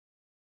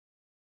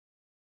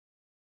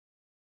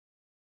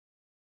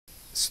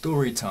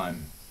Story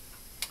time.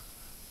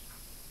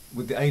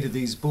 With the aid of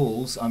these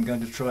balls, I'm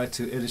going to try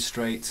to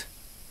illustrate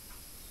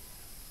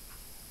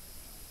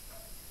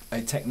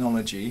a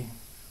technology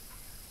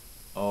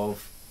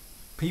of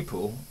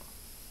people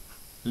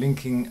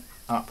linking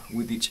up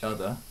with each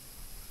other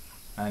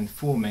and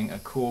forming a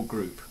core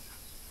group.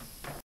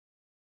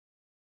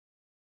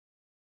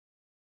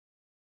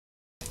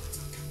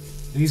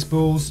 These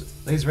balls,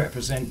 these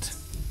represent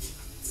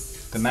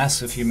the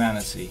mass of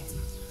humanity,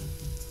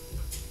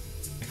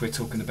 if we're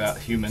talking about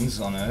humans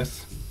on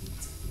Earth.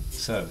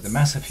 So, the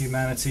mass of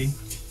humanity,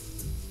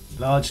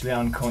 largely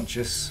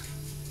unconscious,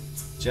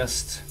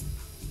 just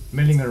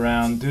milling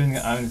around, doing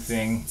their own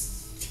thing,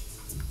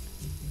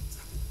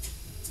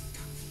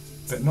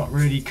 but not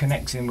really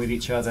connecting with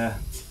each other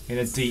in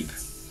a deep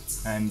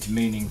and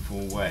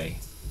meaningful way.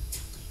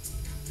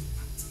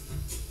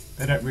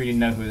 They don't really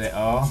know who they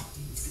are,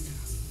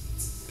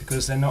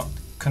 because they're not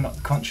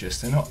conscious,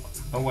 they're not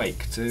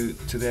awake to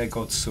their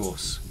God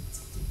source.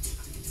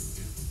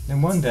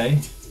 Then one day,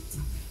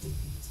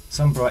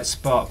 some bright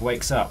spark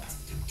wakes up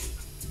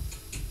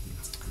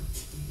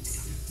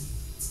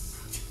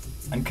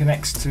and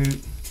connects to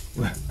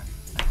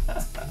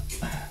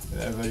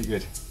very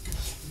good.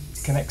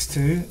 Connects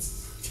to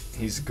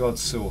his God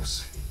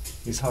source,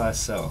 his higher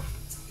self,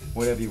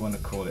 whatever you want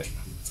to call it.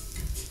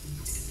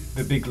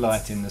 The big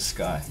light in the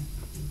sky.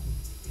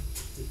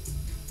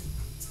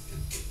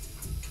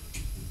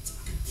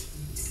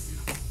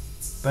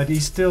 But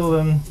he's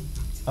still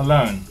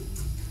alone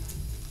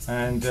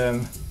and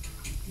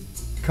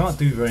can't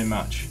do very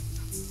much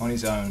on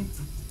his own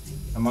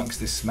amongst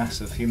this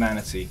mass of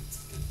humanity.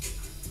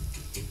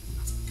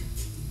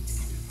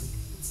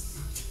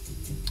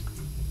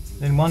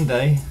 Then one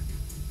day,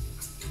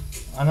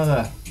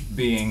 another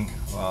being,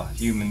 or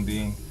human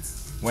being,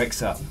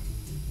 wakes up,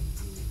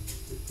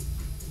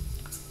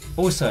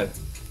 also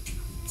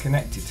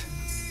connected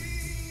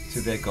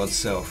to their God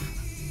self.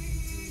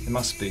 They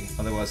must be,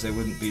 otherwise they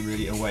wouldn't be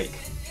really awake.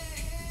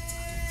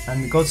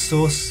 And the God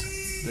source,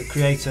 the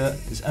creator,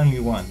 is only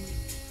one.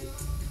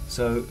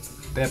 So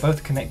they're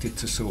both connected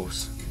to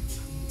source.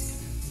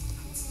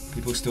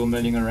 People still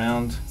milling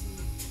around.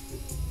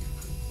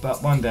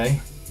 But one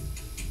day,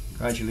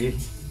 gradually,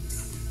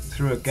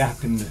 through a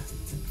gap in the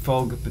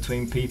fog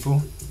between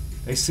people,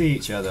 they see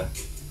each other.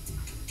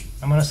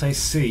 And when I say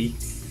see,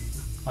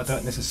 I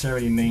don't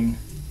necessarily mean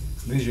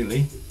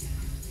visually,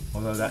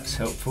 although that's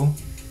helpful,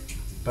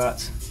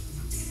 but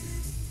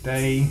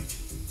they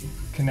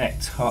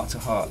connect heart to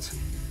heart,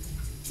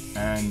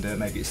 and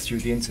maybe it's through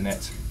the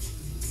internet.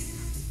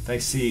 They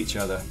see each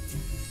other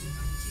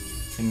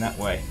in that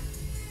way.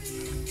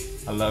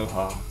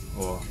 Aloha,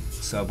 or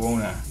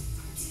Sabona,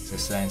 as they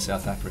say in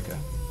South Africa.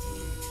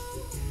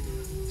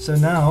 So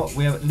now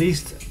we have at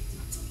least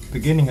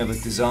beginning of a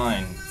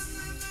design.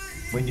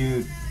 When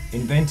you're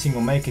inventing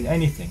or making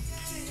anything,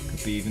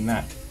 could be even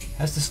that,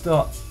 has to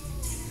start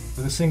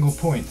with a single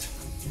point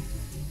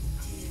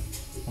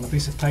on a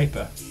piece of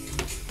paper,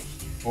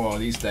 or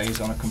these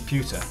days on a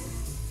computer,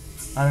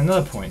 and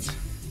another point,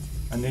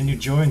 and then you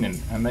join them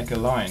and make a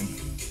line,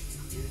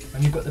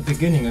 and you've got the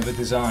beginning of a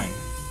design,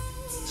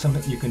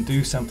 something you can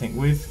do something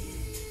with,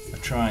 a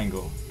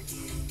triangle.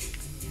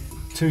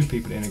 Two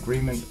people in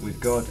agreement with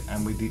God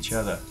and with each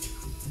other.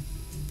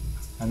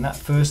 And that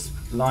first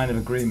line of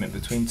agreement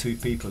between two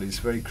people is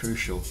very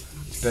crucial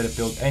to better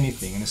build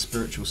anything in a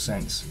spiritual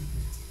sense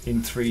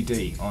in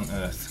 3D on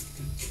Earth.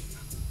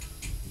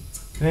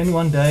 Then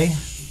one day,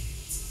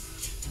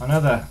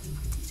 another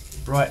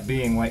bright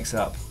being wakes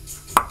up,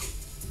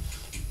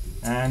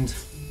 and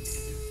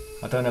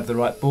I don't have the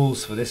right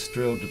balls for this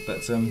drilled,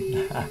 but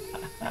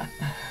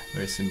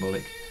very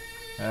symbolic.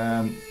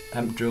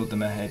 Haven't drilled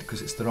them ahead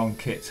because it's the wrong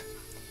kit.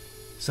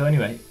 So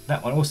anyway,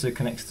 that one also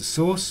connects to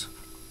source,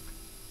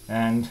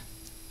 and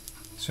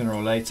sooner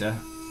or later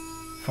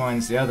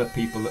finds the other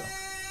people, the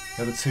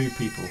other two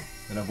people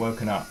that have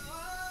woken up.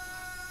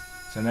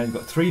 So now you've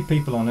got three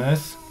people on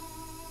Earth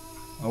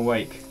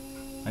awake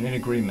and in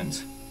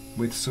agreement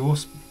with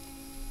source,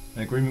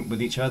 in agreement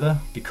with each other.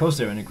 Because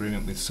they're in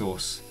agreement with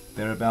source,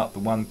 they're about the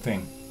one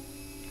thing.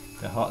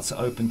 Their hearts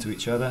are open to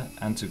each other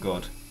and to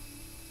God.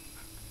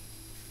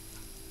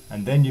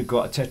 And then you've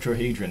got a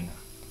tetrahedron,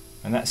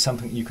 and that's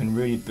something you can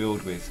really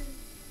build with.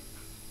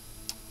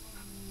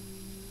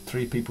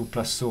 Three people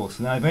plus source.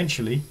 Now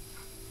eventually,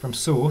 from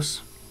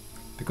source,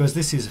 because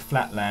this is a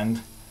flat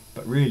land,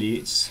 but really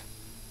it's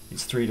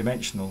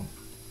three-dimensional,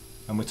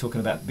 and we're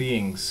talking about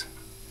beings,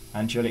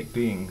 angelic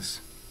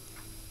beings.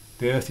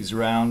 The Earth is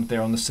round,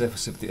 they're on the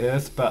surface of the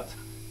Earth, but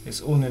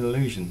it's all an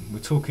illusion. We're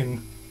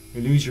talking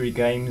illusory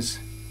games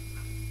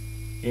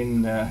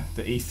in the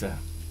ether,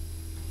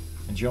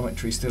 and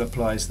geometry still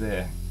applies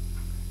there.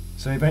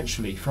 So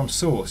eventually, from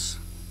source,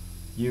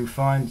 you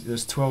find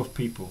there's 12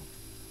 people,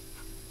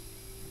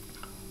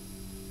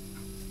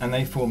 and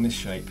they form this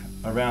shape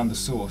around the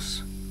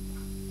source.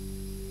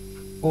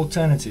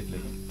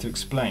 Alternatively, to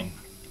explain,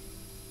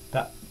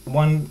 that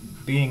one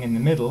being in the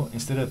middle,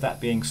 instead of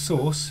that being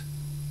source,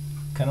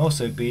 can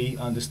also be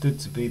understood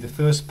to be the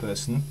first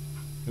person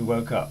who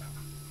woke up.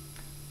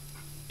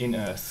 in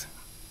earth,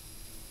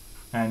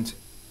 and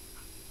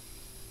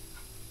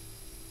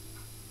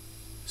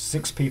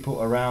 6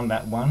 people around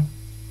that one.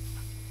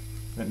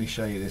 Let me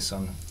show you this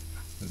on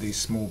these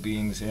small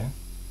beings here.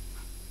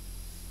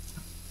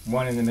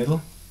 1 in the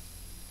middle,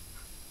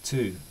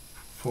 2,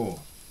 4,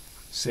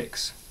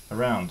 6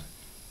 around.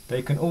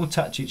 They can all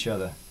touch each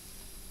other,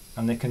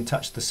 and they can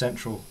touch the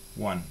central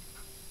one.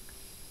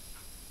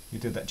 You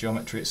did that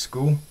geometry at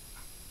school.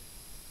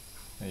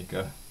 There you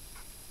go.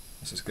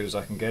 That's as good as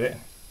I can get it.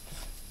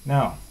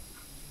 Now,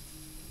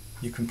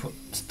 you can put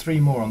 3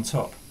 more on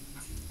top,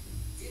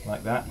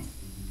 like that.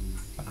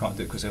 I can't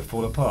do it because they'll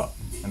fall apart.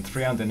 And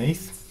 3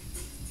 underneath.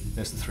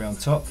 There's the 3 on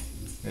top.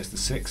 There's the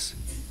 6.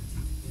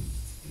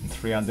 And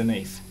 3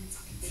 underneath.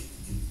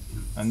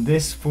 And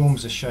this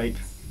forms a shape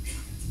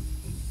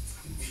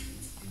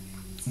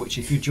which,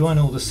 if you join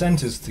all the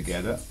centres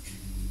together,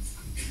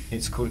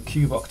 it's called a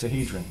cube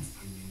octahedron.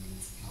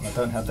 I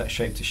don't have that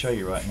shape to show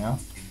you right now,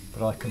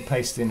 but I can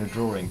paste in a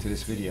drawing to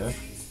this video.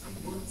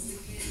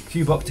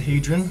 Cube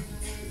octahedron.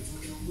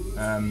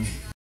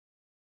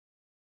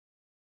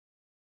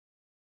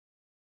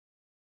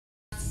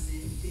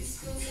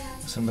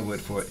 What's another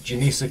word for it?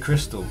 Tthe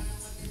crystal.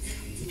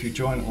 If you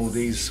join all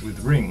these with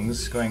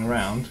rings going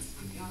round,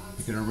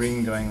 you get a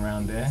ring going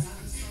around there,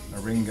 a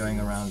ring going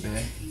around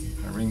there,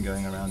 a ring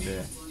going around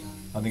there.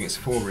 I think it's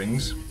 4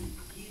 rings,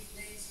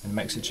 and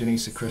makes a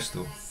Tthe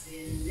crystal.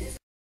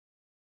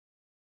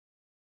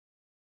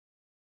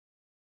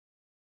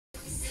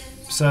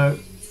 So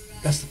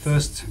that's the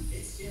first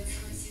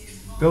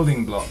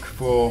building block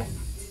for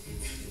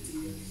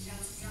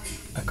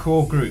a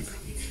core group.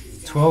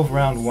 12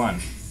 round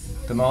 1,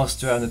 the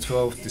master and the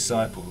 12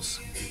 disciples.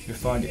 You'll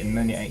find it in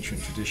many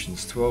ancient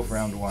traditions. 12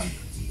 round 1.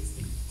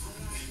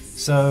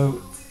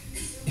 So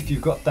if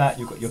you've got that,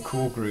 you've got your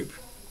core group.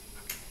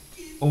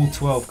 All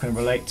 12 can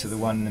relate to the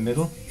one in the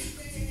middle.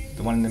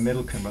 The one in the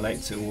middle can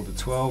relate to all the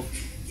 12,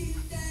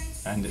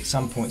 and at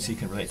some points he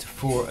can relate to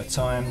 4 at a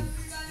time,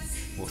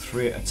 or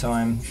 3 at a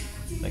time.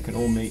 They can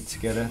all meet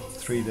together,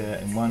 3 there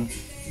and 1,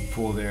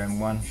 4 there and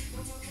 1.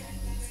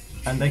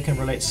 And they can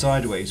relate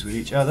sideways with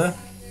each other,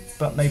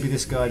 but maybe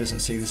this guy doesn't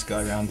see this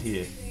guy around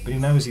here, but he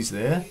knows he's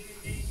there.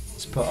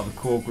 It's part of a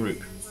core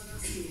group.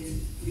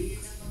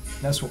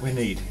 That's what we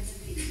need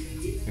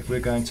if we're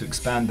going to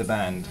expand the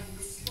band.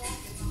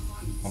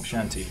 Om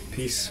Shanti.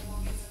 Peace.